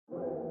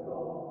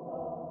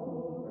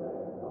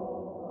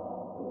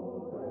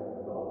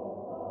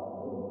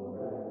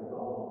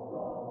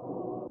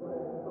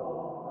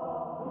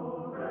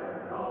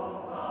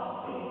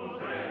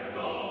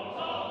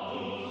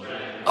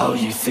Oh,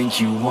 you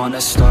think you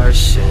wanna start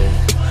shit?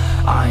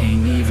 I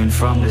ain't even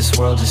from this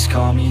world, just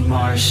call me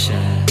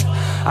Martian.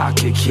 I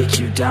could kick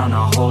you down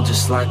a hole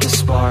just like a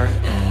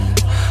Spartan.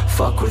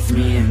 Fuck with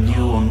me and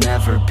you will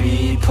never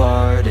be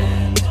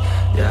pardoned.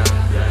 Yeah.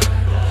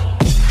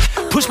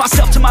 Push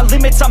myself to my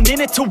limits, I'm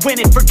in it to win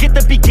it. Forget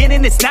the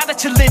beginning, it's now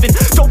that you're living.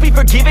 Don't be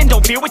forgiven,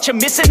 don't fear what you're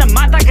missing. A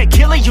mind like a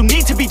killer, you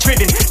need to be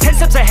driven. 10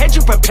 steps ahead,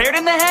 you prepared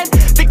in the head?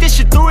 Think this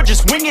shit through or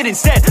just wing it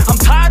instead? I'm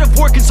tired of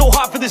working so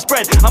hard for this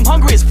bread. I'm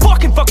hungry as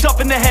fucking fucked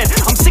up in the head.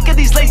 I'm sick of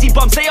these lazy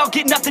bums, they all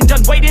get nothing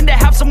done. Waiting to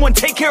have someone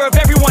take care of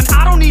everyone.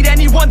 I don't need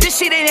anyone, this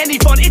shit ain't any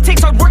fun. It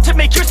takes hard work to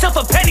make yourself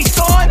a penny,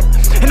 son.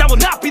 And I will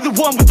not be the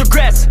one with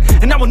regrets.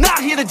 And I will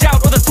not hear the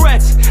doubt or the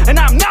threats. And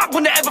I'm not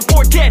one to ever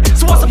forget.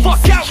 So watch the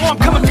fuck out while I'm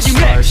coming for you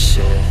next.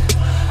 Shit.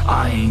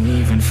 I ain't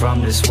even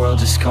from this world,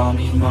 just call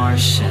me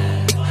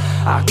Martian.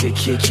 I could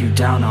kick you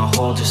down a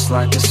hole just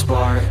like a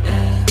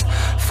Spartan.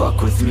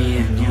 Fuck with me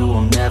and you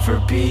will never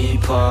be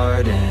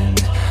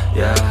pardoned.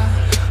 Yeah.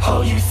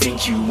 Oh, you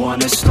think you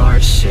wanna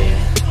start shit?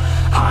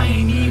 I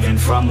ain't even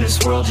from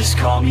this world, just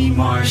call me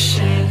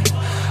Martian.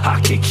 I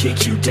could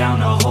kick you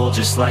down a hole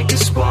just like a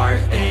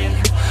Spartan.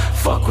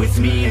 Fuck with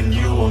me and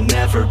you will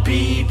never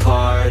be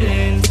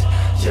pardoned.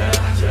 Yeah.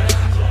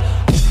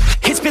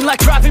 It's been like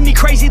driving me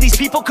crazy, these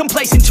people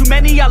complacent. Too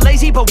many are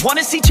lazy but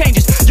wanna see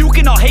changes. You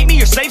can all hate me,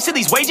 you're slaves to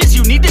these wages.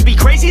 You need to be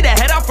crazy to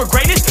head out for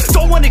greatness.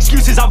 Don't want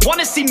excuses, I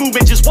wanna see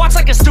movement. Just watch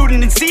like a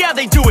student and see how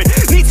they do it.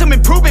 Need some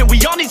improvement,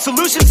 we all need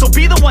solutions. So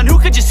be the one who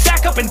could just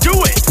stack up and do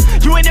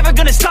it. You ain't never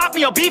gonna stop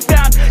me, I'll be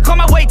found. Climb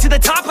my way to the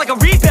top like a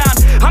rebound.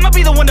 I'ma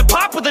be the one to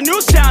pop with a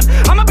new sound.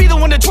 I'ma be the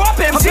one to drop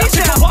MCs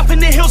down. Go off in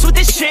the hills with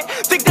this shit.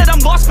 Think that I'm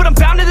lost but I'm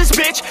bound to this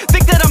bitch.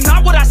 Think that I'm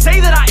not what I say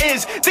that I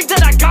is. Think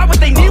that I got what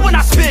they need when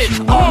I spit.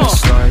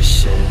 Start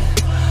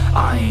shit.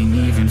 I ain't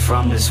even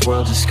from this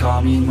world, just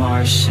call me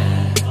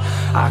Martian.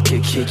 I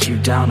could kick you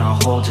down a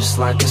hole just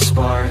like a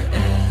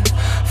Spartan.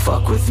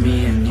 Fuck with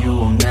me and you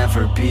will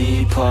never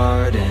be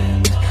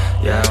pardoned.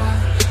 Yeah.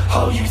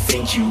 Oh, you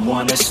think you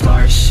wanna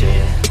start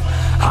shit?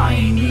 I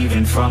ain't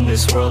even from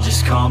this world,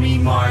 just call me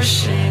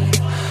Martian.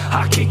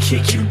 I could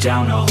kick you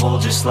down a hole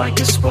just like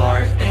a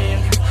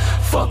Spartan.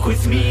 Fuck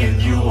with me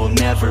and you will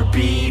never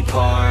be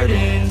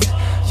pardoned.